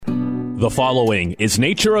The following is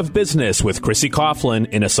Nature of Business with Chrissy Coughlin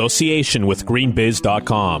in association with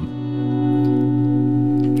greenbiz.com.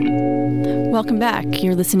 Welcome back.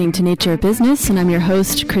 You're listening to Nature of Business, and I'm your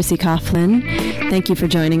host, Chrissy Coughlin. Thank you for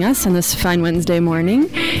joining us on this fine Wednesday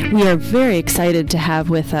morning. We are very excited to have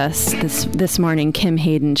with us this morning Kim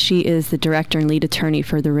Hayden. She is the Director and Lead Attorney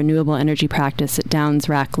for the Renewable Energy Practice at Downs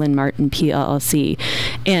Racklin Martin PLLC.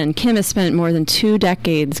 And Kim has spent more than 2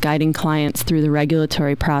 decades guiding clients through the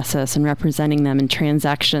regulatory process and representing them in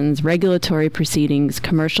transactions, regulatory proceedings,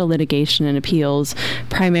 commercial litigation, and appeals,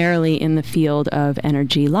 primarily in the field of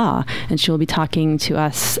energy law. And she'll be talking to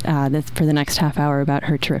us for the next half hour about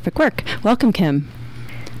her terrific work. Welcome, Kim.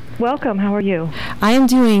 Welcome. How are you? I am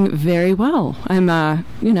doing very well. I'm,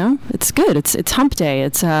 it's good. It's hump day.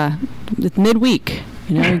 It's midweek.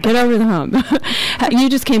 Get over the hump. You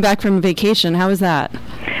just came back from vacation. How was that?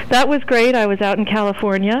 That was great. I was out in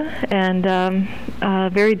California, and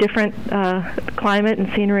very different climate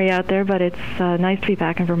and scenery out there, but it's nice to be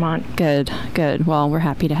back in Vermont. Good. Well, we're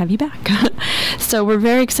happy to have you back. So we're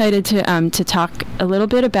very excited to talk a little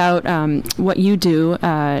bit about what you do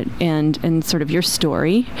and sort of your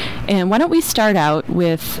story. And why don't we start out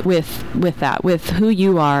with that, with who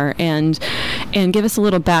you are, and give us a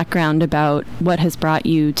little background about what has brought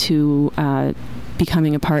you to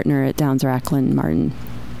becoming a partner at Downs Racklin Martin.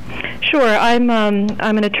 Sure. I'm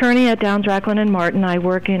an attorney at Downs Racklin Martin. I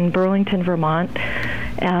work in Burlington, Vermont.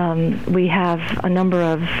 We have a number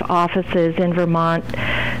of offices in Vermont,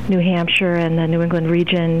 New Hampshire, and the New England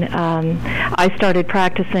region. I started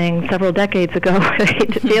practicing several decades ago. I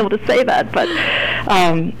hate to be able to say that, but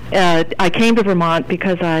I came to Vermont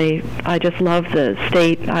because I just love the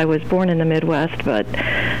state. I was born in the Midwest, but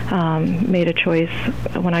made a choice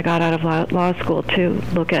when I got out of law school to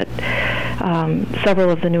look at several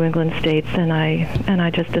of the New England states, and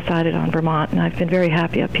I just decided on Vermont, and I've been very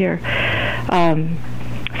happy up here.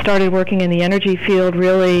 Started working in the energy field,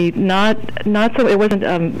 really not so. It wasn't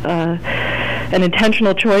an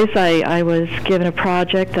intentional choice. I was given a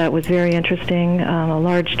project that was very interesting, a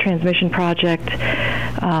large transmission project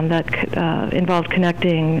that involved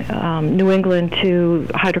connecting New England to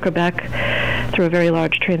Hydro-Quebec through a very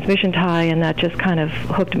large transmission tie, and that just kind of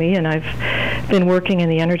hooked me, and I've been working in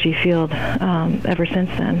the energy field ever since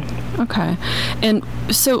then. Okay. And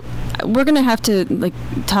so we're going to have to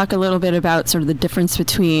talk a little bit about sort of the difference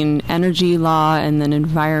between energy law and then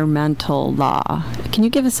environmental law. Can you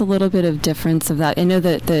give us a little bit of difference of that? I know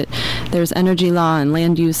that there's energy law and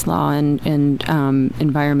land use law and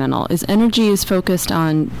environmental. Is energy focused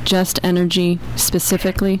on just energy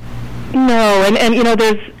specifically? No, and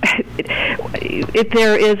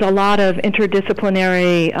there is a lot of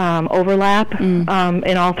interdisciplinary overlap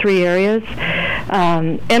in all 3 areas.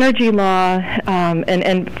 Energy law, and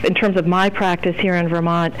in terms of my practice here in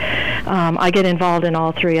Vermont, I get involved in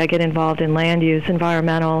all 3. I get involved in land use,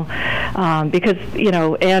 environmental, because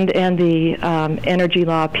and the energy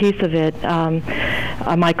law piece of it.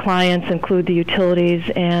 My clients include the utilities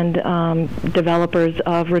and developers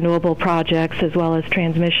of renewable projects, as well as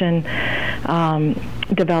transmission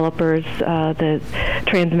developers. The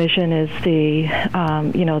transmission is the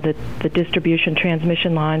distribution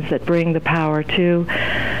transmission lines that bring the power to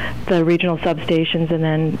the regional substations, and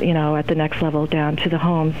then at the next level down to the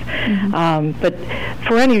homes. Mm-hmm. But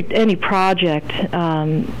for any project,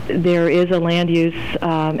 there is a land use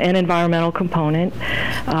and environmental component.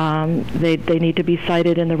 They need to be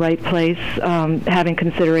sited in the right place, having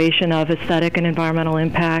consideration of aesthetic and environmental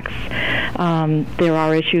impacts. There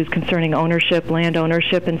are issues concerning ownership, land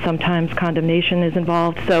ownership, and sometimes condemnation is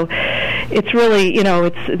involved. So it's really,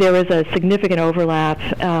 there is a significant overlap.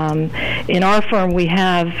 In our firm, we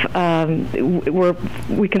have,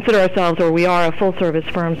 we consider ourselves, or we are a full-service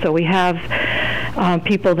firm, so we have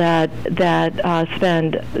people that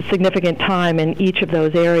spend significant time in each of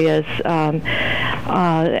those areas.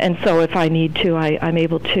 And so if I need to, I'm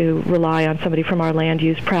able to rely on somebody from our land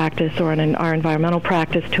use practice or our environmental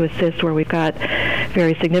practice to assist where we've got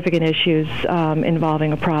very significant issues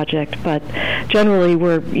involving a project. But generally,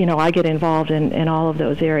 I get involved in all of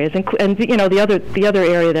those areas. And the other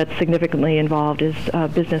area that's significantly involved is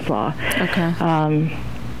business law. Okay.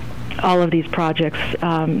 All of these projects,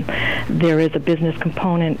 there is a business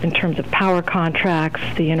component in terms of power contracts,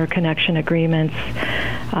 the interconnection agreements,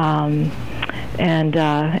 and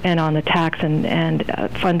on the tax and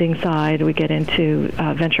funding side, we get into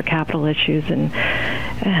venture capital issues and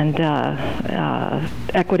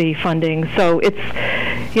equity funding. So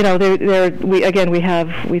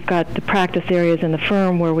we've got the practice areas in the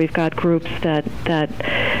firm where we've got groups that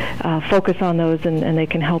focus on those, and they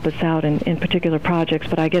can help us out in particular projects.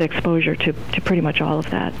 But I get exposure to pretty much all of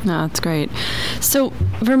that. No, that's great. So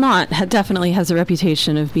Vermont definitely has a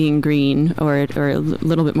reputation of being green or a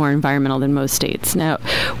little bit more environmental than most states. Now,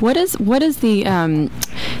 what is the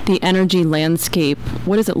energy landscape?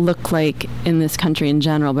 What does it look like in this country in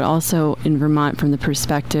general, but also in Vermont from the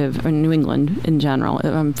perspective, or New England in general,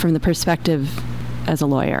 from the perspective as a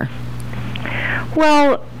lawyer?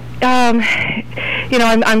 Well,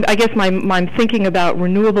 I guess I'm thinking about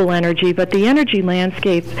renewable energy, but the energy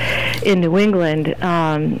landscape in New England,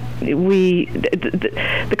 the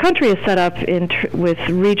country is set up with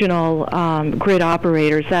regional grid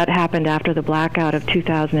operators. That happened after the blackout of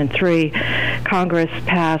 2003. Congress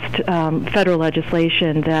passed federal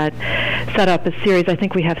legislation that set up a series. I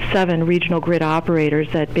think we have 7 regional grid operators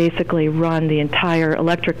that basically run the entire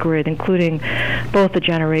electric grid, including both the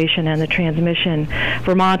generation and the transmission.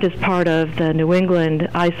 Vermont is part of the New England,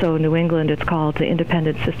 ISO New England, it's called the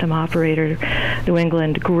Independent System Operator New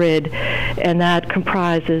England Grid, and that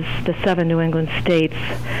comprises the 7 New England states.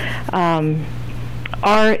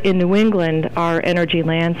 In New England, our energy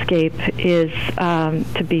landscape is,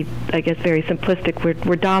 to be, I guess, very simplistic,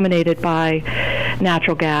 we're dominated by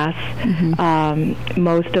natural gas. Mm-hmm.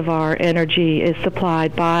 Most of our energy is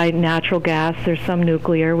supplied by natural gas. There's some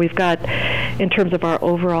nuclear. We've got, in terms of our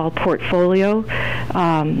overall portfolio,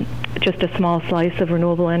 just a small slice of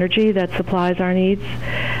renewable energy that supplies our needs.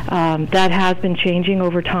 That has been changing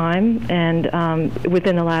over time, and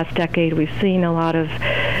within the last decade, we've seen a lot of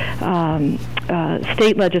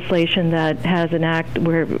state legislation that has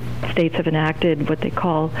where states have enacted what they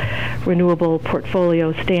call renewable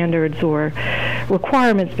portfolio standards, or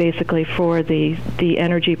requirements basically for the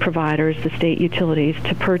energy providers, the state utilities,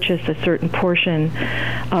 to purchase a certain portion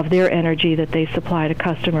of their energy that they supply to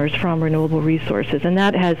customers from renewable resources. And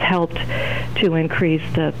that has helped to increase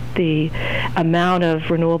the amount of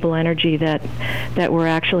renewable energy that we're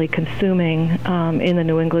actually consuming in the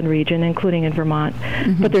New England region, including in Vermont.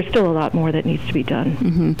 Mm-hmm. But there's still a lot more that needs to be done.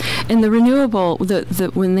 Mm-hmm. And the renewable,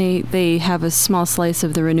 when they have a small slice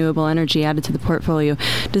of the renewable energy added to the portfolio,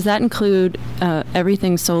 does that include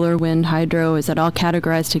everything solar, wind, hydro? Is that all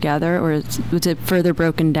categorized together, or is it further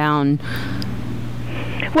broken down?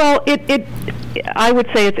 Well, I would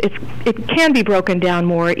say it can be broken down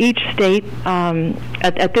more. Each state,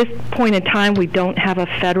 at this point in time, we don't have a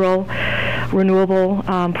federal renewable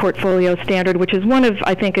portfolio standard, which is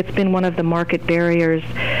I think it's been one of the market barriers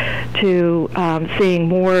to seeing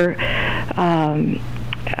more,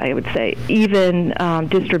 I would say, even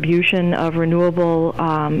distribution of renewable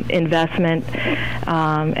investment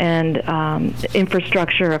and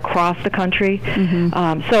infrastructure across the country.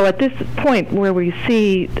 Mm-hmm. So at this point where we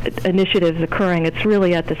see initiatives occurring, it's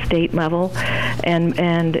really at the state level,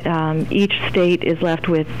 and each state is left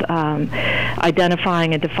with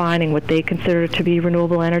identifying and defining what they consider to be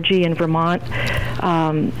renewable energy. In Vermont,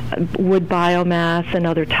 wood biomass and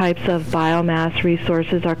other types of biomass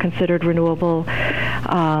resources are considered renewable.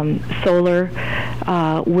 Solar,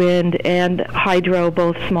 wind, and hydro,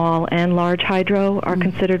 both small and large hydro, are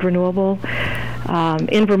considered renewable.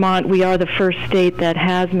 In Vermont, we are the first state that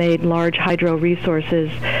has made large hydro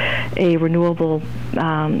resources a renewable,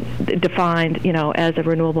 defined, as a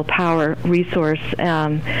renewable power resource.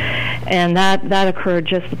 And that occurred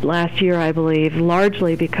just last year, I believe,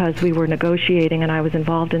 largely because we were negotiating, and I was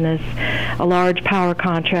involved in this, a large power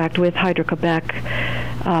contract with Hydro-Quebec.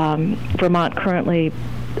 Vermont currently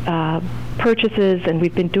purchases, and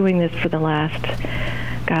we've been doing this for the last,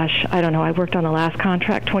 I worked on the last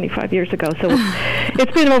contract 25 years ago, so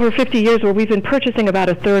it's been over 50 years where we've been purchasing about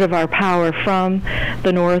a third of our power from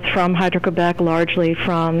the north, from Hydro-Quebec, largely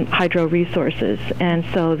from hydro resources. And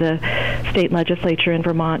so the state legislature in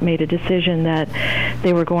Vermont made a decision that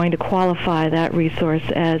they were going to qualify that resource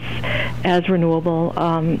as renewable.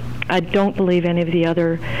 I don't believe any of the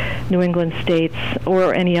other New England states,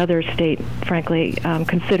 or any other state, frankly,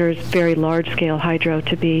 considers very large-scale hydro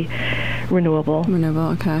to be renewable.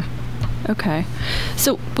 Okay.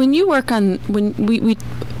 So when you work on,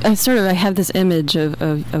 I have this image of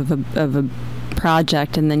a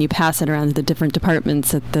project, and then you pass it around to the different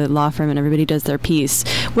departments at the law firm, and everybody does their piece.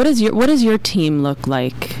 What does your team look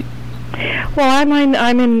like? Well,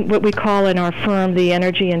 I'm in what we call in our firm the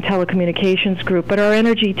Energy and Telecommunications Group, but our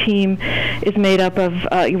energy team is made up of,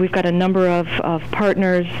 we've got a number of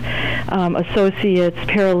partners, associates,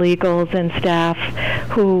 paralegals, and staff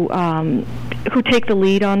who who take the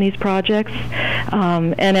lead on these projects,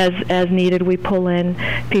 and as needed, we pull in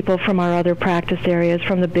people from our other practice areas,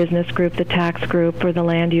 from the business group, the tax group, or the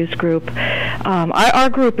land use group. Our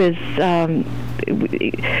group is,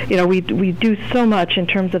 we do so much in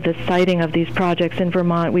terms of the siting of these projects in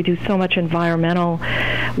Vermont. We do so much environmental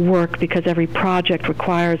work because every project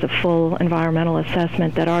requires a full environmental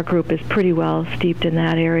assessment that our group is pretty well steeped in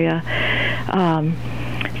that area.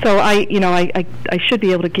 So I should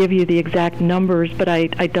be able to give you the exact numbers, but I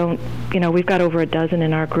don't. We've got over a dozen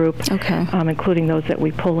in our group, okay. Including those that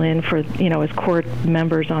we pull in for, as core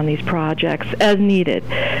members on these projects as needed.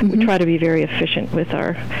 Mm-hmm. We try to be very efficient with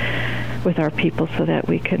our people so that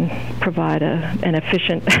we can provide an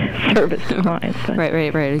efficient service to clients. Right,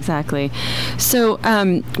 exactly. So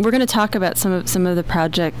we're going to talk about some of the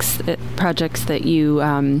projects that you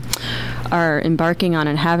are embarking on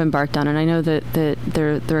and have embarked on, and I know that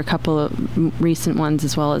there are a couple of recent ones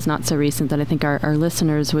as well as not so recent that I think our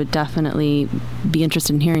listeners would definitely be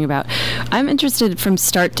interested in hearing about. I'm interested from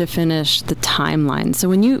start to finish the timeline. So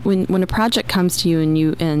when a project comes to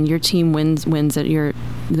you and your team wins it,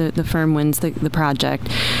 the firm wins the project,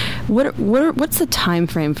 what's the time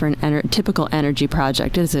frame for a typical energy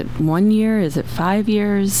project? Is it 1 year? Is it 5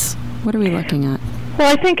 years? What are we looking at? Well,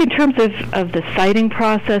 I think in terms of the siting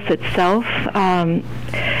process itself,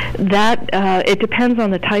 that it depends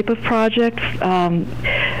on the type of project.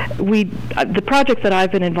 The projects that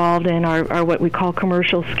I've been involved in are what we call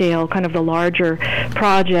commercial scale, kind of the larger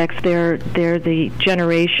projects. They're the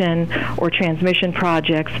generation or transmission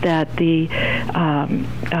projects that the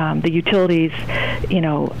utilities,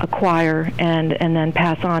 acquire and then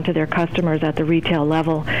pass on to their customers at the retail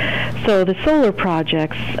level. So the solar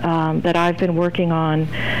projects that I've been working on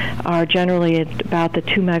are generally at about the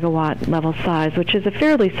 2 megawatt level size, which is a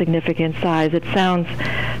fairly significant size. It sounds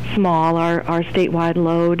small. Our statewide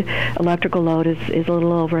load, electrical load, is a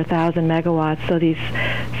little over 1,000 megawatts. So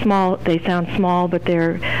they sound small, but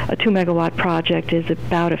a 2 megawatt project is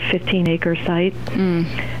about a 15-acre site.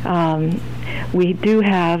 We do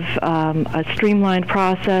have a streamlined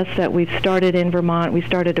process that we've started in Vermont. We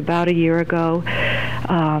started about a year ago,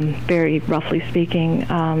 very roughly speaking,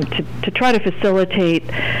 to try to facilitate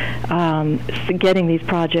getting these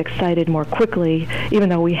projects sited more quickly, even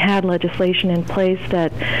though we had legislation in place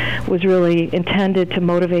that was really intended to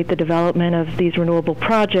motivate the development of these renewable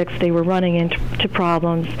projects. They were running into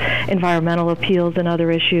problems, environmental appeals and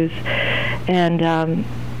other issues. And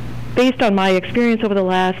based on my experience over the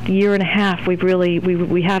last year and a half, we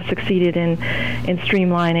have succeeded in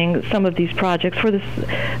streamlining some of these projects. For the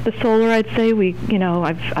solar, I'd say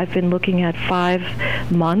I've been looking at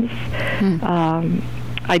 5 months.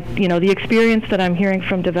 The experience that I'm hearing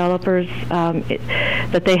from developers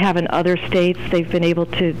that they have in other states, they've been able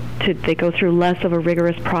they go through less of a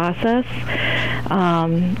rigorous process.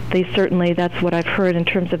 That's what I've heard in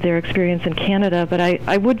terms of their experience in Canada. But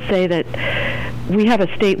I would say that we have a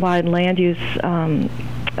statewide land use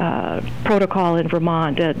protocol in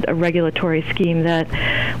Vermont, a regulatory scheme that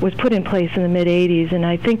was put in place in the mid-'80s, and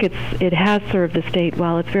I think it has served the state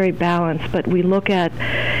well. It's very balanced, but we look at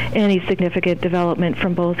any significant development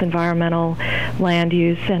from both environmental, land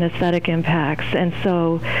use, and aesthetic impacts, and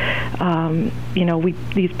so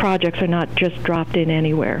these projects are not just dropped in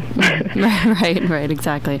anywhere. Right,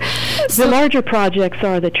 exactly. The larger projects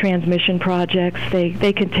are the transmission projects.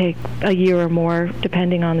 They can take a year or more,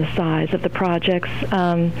 depending on the size of the projects.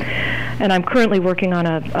 And I'm currently working on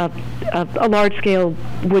a large-scale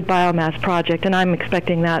wood biomass project, and I'm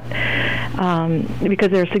expecting that because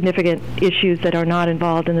there are significant issues that are not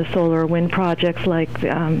involved in the solar or wind projects, like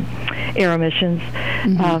air emissions,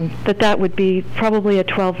 that would be probably a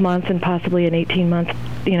 12-month and possibly an 18-month,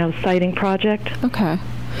 siting project. Okay.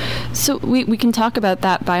 So we can talk about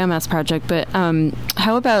that biomass project, but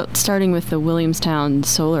how about starting with the Williamstown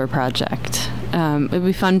solar project? It would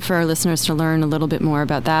be fun for our listeners to learn a little bit more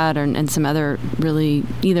about that and some other really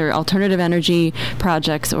either alternative energy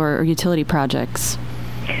projects or utility projects.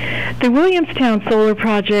 The Williamstown solar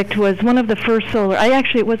project was one of the first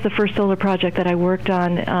it was the first solar project that I worked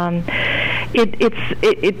on. It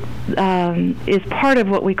is part of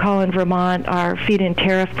what we call in Vermont our feed-in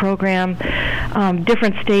tariff program.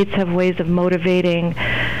 Different states have ways of motivating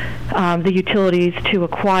the utilities to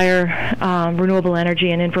acquire renewable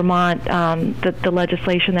energy, and in Vermont, the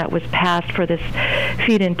legislation that was passed for this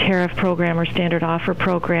feed-in tariff program or standard offer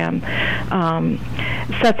program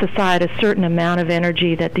sets aside a certain amount of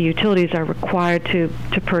energy that the utilities are required to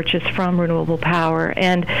purchase from renewable power,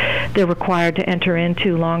 and they're required to enter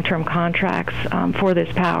into long-term contracts for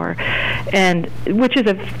this power, and which is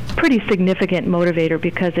a pretty significant motivator,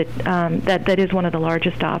 because that is one of the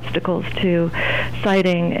largest obstacles to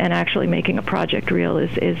siting and actually making a project real is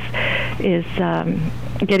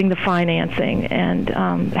getting the financing, and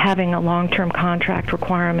having a long-term contract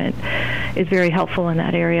requirement is very helpful in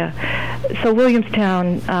that area. So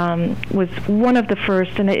Williamstown was one of the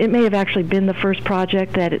first, and it may have actually been the first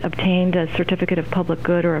project that obtained a certificate of public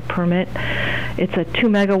good or a permit. It's a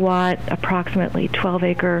 2-megawatt, approximately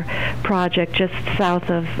 12-acre project just south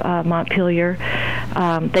of Montpelier.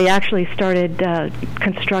 They actually started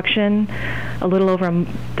construction a little over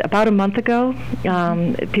about a month ago.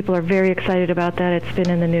 People are very excited about that. It's been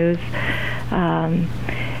in the news.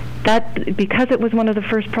 That, because it was one of the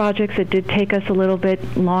first projects, it did take us a little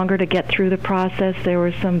bit longer to get through the process. There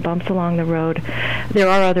were some bumps along the road. There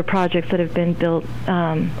are other projects that have been built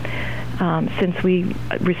since we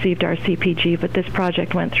received our CPG, but this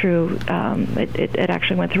project went through, it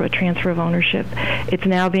actually went through a transfer of ownership. It's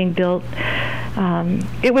now being built.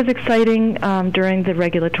 It was exciting during the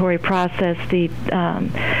regulatory process.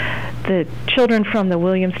 The children from the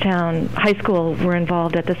Williamstown High School were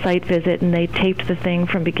involved at the site visit, and they taped the thing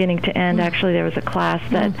from beginning to end. Actually, there was a class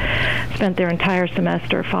that spent their entire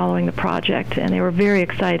semester following the project, and they were very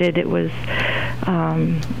excited. It was,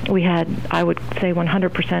 we had, I would say,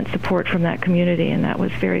 100% support from that community, and that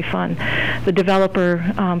was very fun. The developer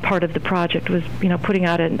part of the project was, putting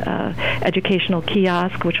out an educational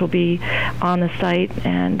kiosk, which will be on the site,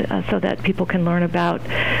 and so that people can learn about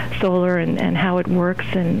solar and how it works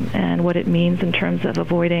and what it means in terms of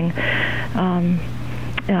avoiding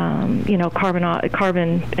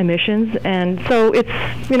carbon emissions. And so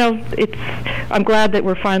I'm glad that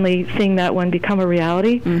we're finally seeing that one become a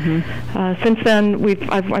reality. Since then,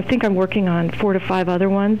 I think I'm working on 4 to 5 other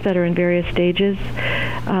ones that are in various stages.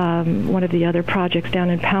 One of the other projects down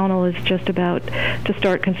in Pownell is just about to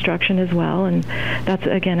start construction as well, and that's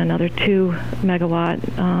again another 2-megawatt,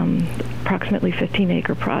 approximately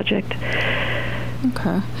 15-acre project.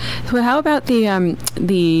 Okay. So how about the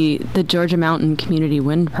Georgia Mountain Community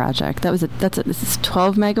Wind Project? This is a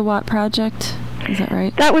 12-megawatt project. Is that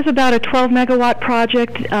right? That was about a 12-megawatt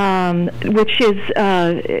project, which is,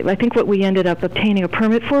 I think what we ended up obtaining a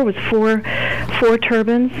permit for was four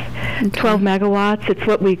turbines, 12 megawatts. It's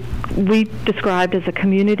what we described as a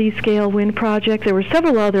community-scale wind project. There were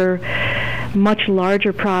several other much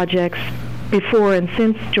larger projects before and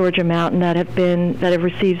since Georgia Mountain that have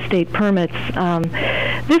received state permits.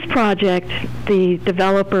 This project, the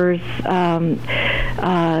developers,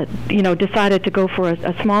 decided to go for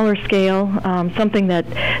a smaller scale, something that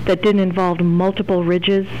didn't involve multiple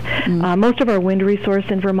ridges. Most of our wind resource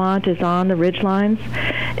in Vermont is on the ridge lines,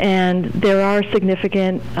 and there are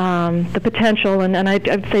significant, the potential, and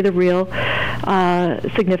I'd say the real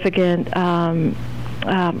significant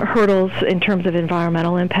hurdles in terms of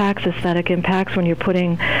environmental impacts, aesthetic impacts, when you're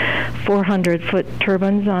putting 400-foot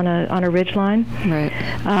turbines on a ridge line. Right.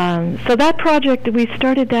 So that project, we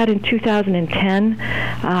started that in 2010.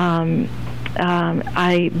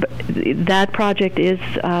 That project is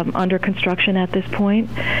under construction at this point.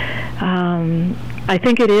 I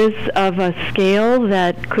think it is of a scale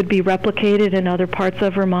that could be replicated in other parts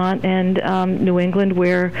of Vermont and New England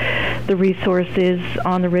where the resource is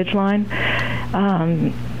on the ridgeline.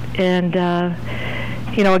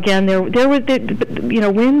 Again, there was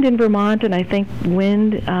wind in Vermont, and I think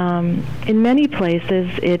wind in many places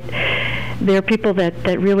there are people that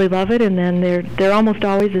really love it, and then there almost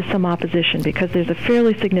always is some opposition because there's a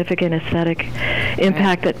fairly significant aesthetic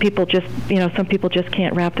impact that people just, some people just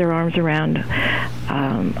can't wrap their arms around.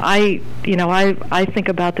 I think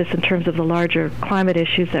about this in terms of the larger climate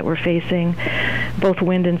issues that we're facing, both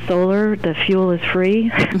wind and solar. The fuel is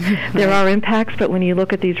free. There are impacts, but when you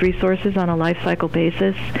look at these resources on a life cycle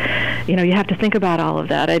basis, you have to think about all of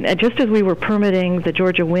that. And just as we were permitting the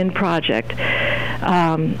Georgia Wind Project,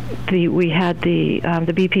 we had the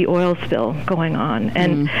BP oil spill going on,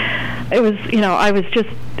 and it was,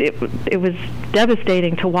 it was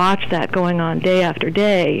devastating to watch that going on day after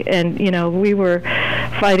day, and we were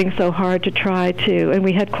fighting so hard to try to, and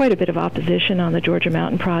we had quite a bit of opposition on the Georgia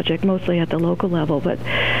Mountain Project, mostly at the local level, but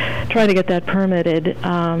trying to get that permitted,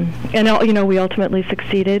 and we ultimately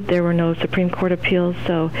succeeded. There were no Supreme Court appeals,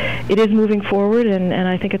 so it is moving forward, and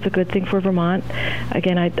I think it's a good thing for Vermont.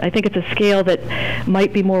 Again, I think it's a scale that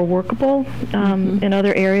might be more workable in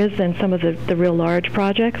other areas than some of the real large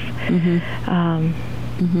projects.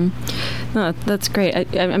 No, that's great.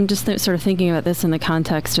 I'm just sort of thinking about this in the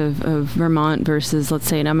context of Vermont versus, let's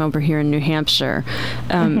say, and I'm over here in New Hampshire.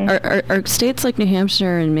 Are states like New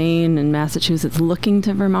Hampshire and Maine and Massachusetts looking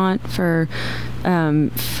to Vermont for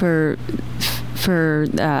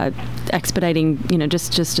expediting,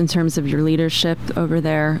 just in terms of your leadership over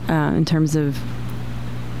there, in terms of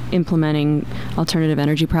implementing alternative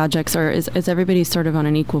energy projects, or is everybody sort of on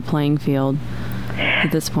an equal playing field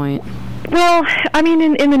at this point? Well, I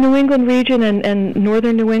mean, in the New England region and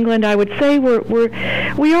northern New England, I would say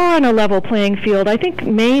we are on a level playing field. I think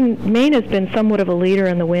Maine has been somewhat of a leader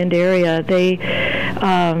in the wind area. They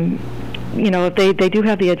do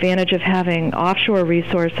have the advantage of having offshore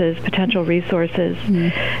resources, potential resources,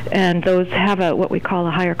 and those have what we call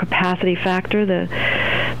a higher capacity factor.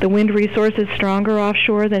 The wind resource is stronger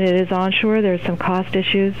offshore than it is onshore. There's some cost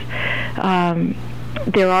issues.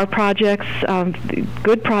 There are projects,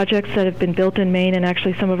 good projects that have been built in Maine, and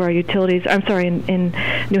actually some of our utilities, in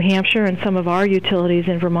New Hampshire, and some of our utilities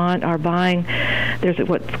in Vermont are buying. There's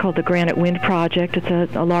what's called the Granite Wind Project.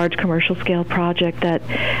 It's a large commercial scale project that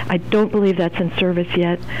I don't believe that's in service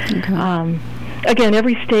yet. Okay. Again,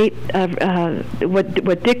 every state,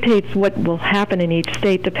 what dictates what will happen in each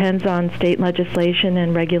state depends on state legislation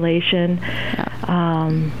and regulation.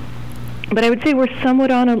 Yeah. But I would say we're somewhat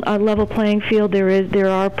on a level playing field. There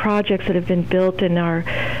are projects that have been built in our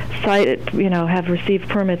site, have received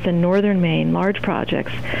permits in northern Maine, large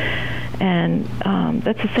projects, and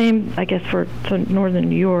that's the same, I guess, for northern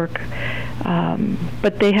New York.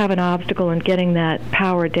 But they have an obstacle in getting that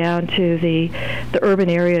power down to the urban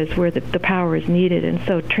areas where the power is needed, and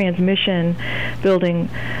so building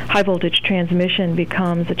high voltage transmission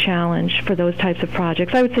becomes a challenge for those types of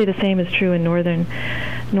projects. I would say the same is true in northern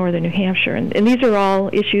New Hampshire, and these are all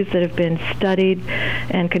issues that have been studied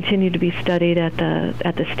and continue to be studied at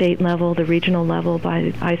the state level, the regional level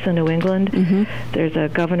by ISO New England. Mm-hmm. There's a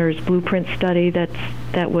governor's blueprint study that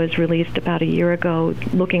was released about a year ago,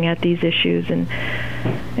 looking at these issues, and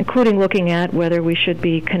including looking at whether we should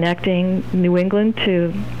be connecting New England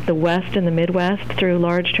to the West and the Midwest through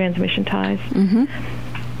large transmission ties. Mm-hmm.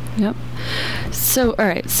 Yep. So, all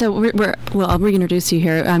right. So I'll reintroduce you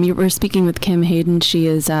here. We're speaking with Kim Hayden. She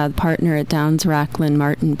is a partner at Downs Racklin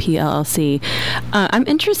Martin PLLC. I'm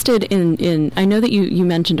interested in. I know that you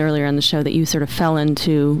mentioned earlier on the show that you sort of fell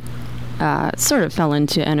into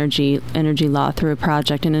energy law through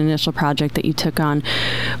an initial project that you took on.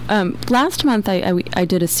 Last month, I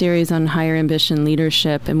did a series on higher ambition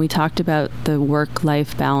leadership, and we talked about the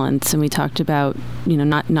work-life balance, and we talked about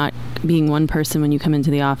not being one person when you come into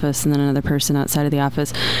the office and then another person outside of the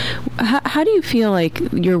office. How do you feel like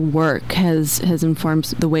your work has informed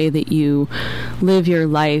the way that you live your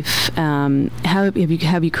life? How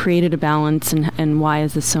have you created a balance, and why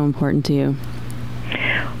is this so important to you?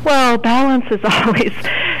 Well, balance is always,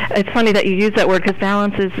 it's funny that you use that word, because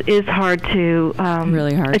balance is hard to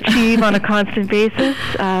really hard. achieve on a constant basis.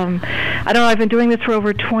 I don't know, I've been doing this for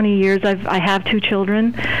over 20 years. I have two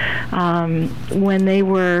children. When they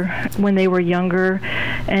were younger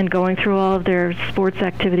and going through all of their sports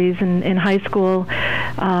activities in high school,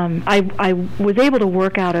 I was able to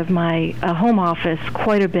work out of my home office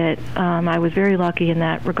quite a bit. I was very lucky in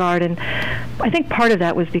that regard, and I think part of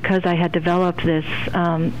that was because I had developed this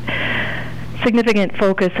significant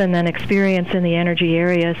focus and then experience in the energy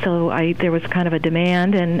area, so there was kind of a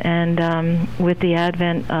demand, and with the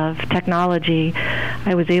advent of technology,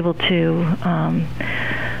 I was able to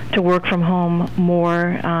work from home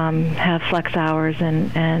more, have flex hours,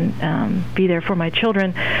 and be there for my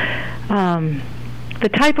children. The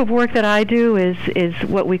type of work that I do is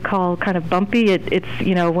what we call kind of bumpy. It's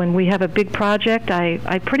when we have a big project,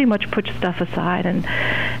 I pretty much put stuff aside,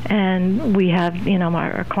 and we have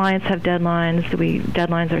our clients have deadlines.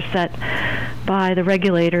 Deadlines are set by the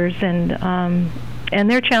regulators, and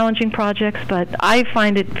they're challenging projects, but I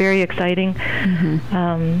find it very exciting.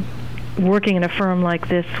 Mm-hmm. Working in a firm like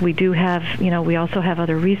this, we do have, we also have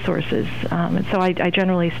other resources. And so I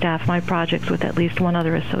generally staff my projects with at least one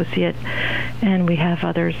other associate, and we have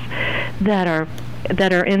others that are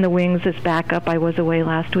in the wings as backup. I was away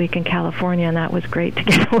last week in California, and that was great to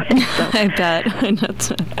get away. So. I bet.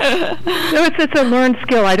 No, it's a learned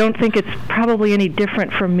skill. I don't think it's probably any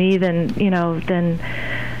different for me than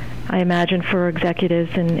I imagine for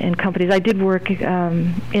executives in companies. I did work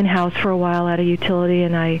in-house for a while at a utility,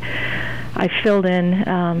 and I filled in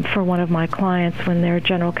for one of my clients when their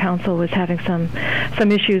general counsel was having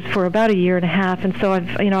some issues for about a year and a half, and so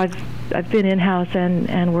I've been in-house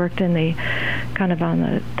and worked in the kind of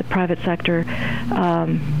on the private sector.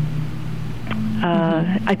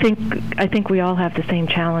 I think we all have the same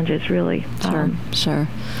challenges, really. Sure.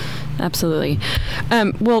 Absolutely.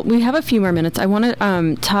 Well, we have a few more minutes. I want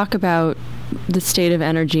to talk about the state of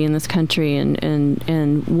energy in this country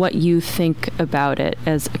and what you think about it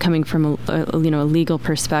as coming from a legal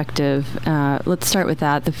perspective. Let's start with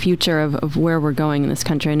that, the future of where we're going in this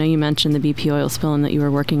country. I know you mentioned the BP oil spill and that you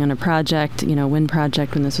were working on a project, wind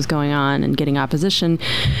project when this was going on and getting opposition.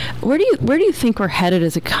 Where do you think we're headed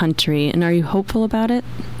as a country, and are you hopeful about it?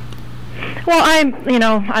 Well, I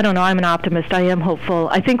don't know. I'm an optimist. I am hopeful.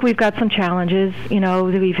 I think we've got some challenges.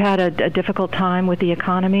 We've had a difficult time with the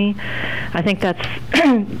economy. I think that's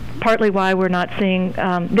partly why we're not seeing.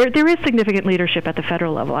 There is significant leadership at the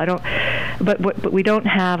federal level. But we don't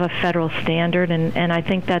have a federal standard, and I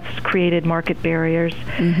think that's created market barriers.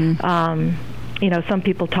 Mm-hmm. Some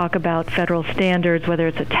people talk about federal standards, whether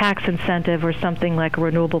it's a tax incentive or something like a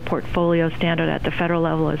renewable portfolio standard at the federal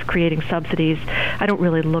level is creating subsidies. I don't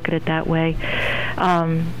really look at it that way.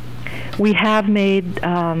 We have made,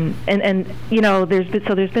 there's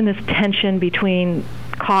been this tension between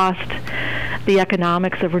cost, the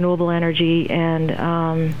economics of renewable energy, and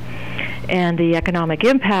the economic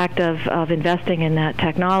impact of investing in that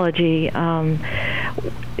technology.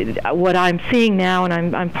 What I'm seeing now,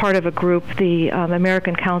 and I'm part of a group, the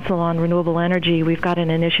American Council on Renewable Energy. We've got an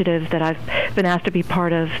initiative that I've been asked to be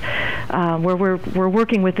part of, where we're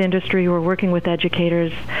working with industry, we're working with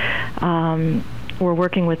educators, we're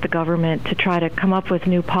working with the government to try to come up with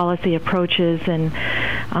new policy approaches, and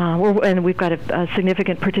we've got a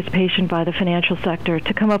significant participation by the financial sector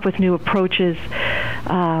to come up with new approaches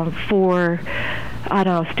for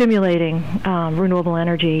stimulating renewable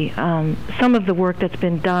energy. Some of the work that's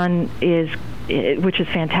been done which is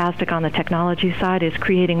fantastic on the technology side, is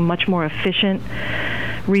creating much more efficient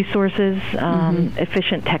resources,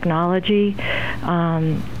 efficient technology.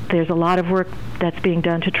 There's a lot of work that's being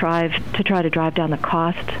done to try to drive down the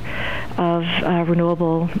cost of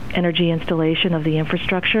renewable energy installation of the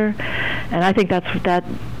infrastructure, and I think that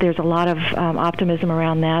there's a lot of optimism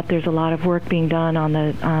around that. There's a lot of work being done on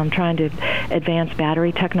the trying to advance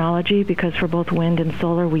battery technology, because for both wind and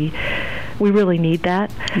solar, we really need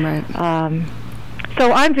that. Right.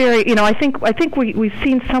 So I'm very, I think we've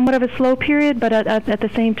seen somewhat of a slow period, but at the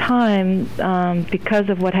same time, because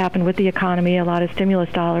of what happened with the economy, a lot of stimulus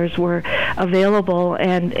dollars were available,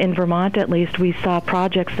 and in Vermont, at least, we saw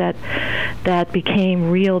projects that became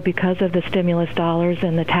real because of the stimulus dollars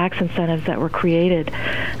and the tax incentives that were created.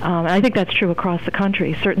 And I think that's true across the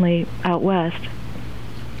country, certainly out west.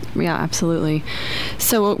 Yeah, absolutely.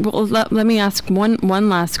 So let me ask one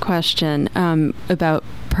last question about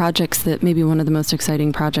projects that maybe one of the most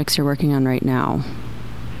exciting projects you're working on right now.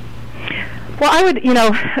 Well, I would,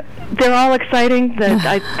 they're all exciting.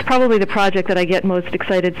 Probably the project that I get most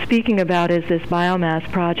excited speaking about is this biomass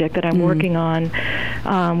project that I'm working on.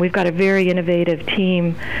 We've got a very innovative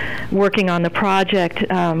team working on the project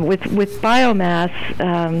with biomass.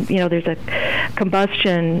 There's a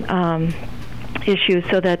combustion issue,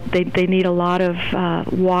 so that they need a lot of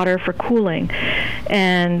water for cooling.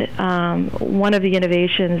 And one of the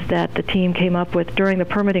innovations that the team came up with during the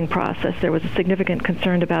permitting process, there was a significant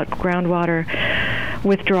concern about groundwater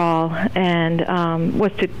withdrawal, and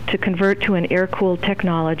was to convert to an air-cooled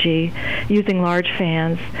technology using large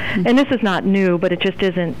fans. And this is not new, but it just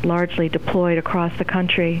isn't largely deployed across the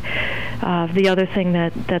country. The other thing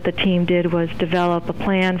that the team did was develop a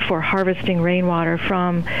plan for harvesting rainwater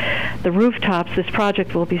from the rooftops. This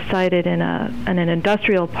project will be sited in an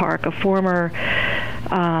industrial park, a former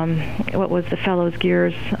what was the Fellows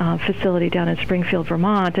Gears facility down in Springfield,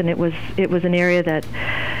 Vermont, and it was an area that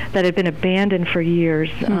had been abandoned for years.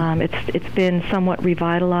 It's been somewhat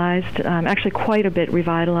revitalized, actually quite a bit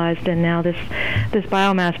revitalized, and now this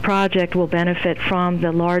biomass project will benefit from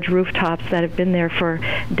the large rooftops that have been there for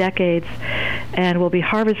decades, and will be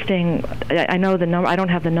harvesting. I know the number. I don't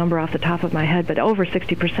have the number off the top of my head, but over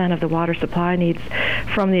 60% of the water supply needs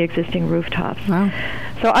from the existing rooftops. Wow.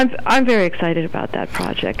 So I'm very excited about that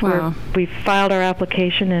project. Wow. We filed our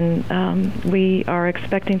application, and we are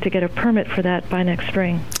expecting to get a permit for that by next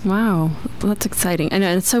spring. Wow, well, that's exciting. And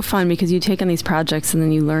it's so fun because you take on these projects and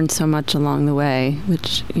then you learn so much along the way,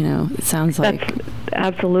 which, it sounds like... That's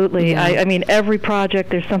absolutely. Yeah. I mean, every project,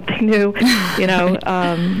 there's something new,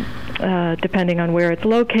 depending on where it's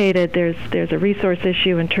located. There's a resource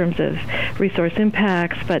issue in terms of resource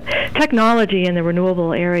impacts, but technology in the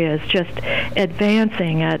renewable area is just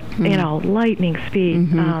advancing at lightning speed,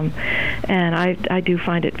 and I do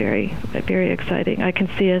find it very, very exciting. I can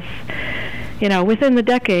see us within the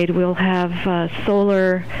decade, we'll have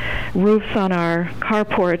solar roofs on our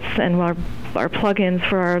carports and our plug-ins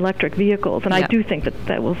for our electric vehicles. And I do think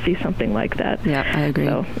that we'll see something like that. Yeah, I agree.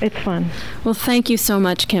 So it's fun. Well, thank you so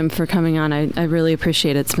much, Kim, for coming on. I really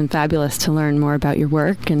appreciate it. It's been fabulous to learn more about your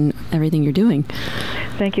work and everything you're doing.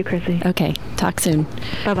 Thank you, Chrissy. Okay, talk soon.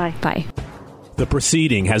 Bye-bye. Bye. The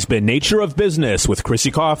proceeding has been Nature of Business with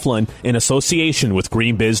Chrissy Coughlin in association with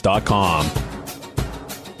greenbiz.com.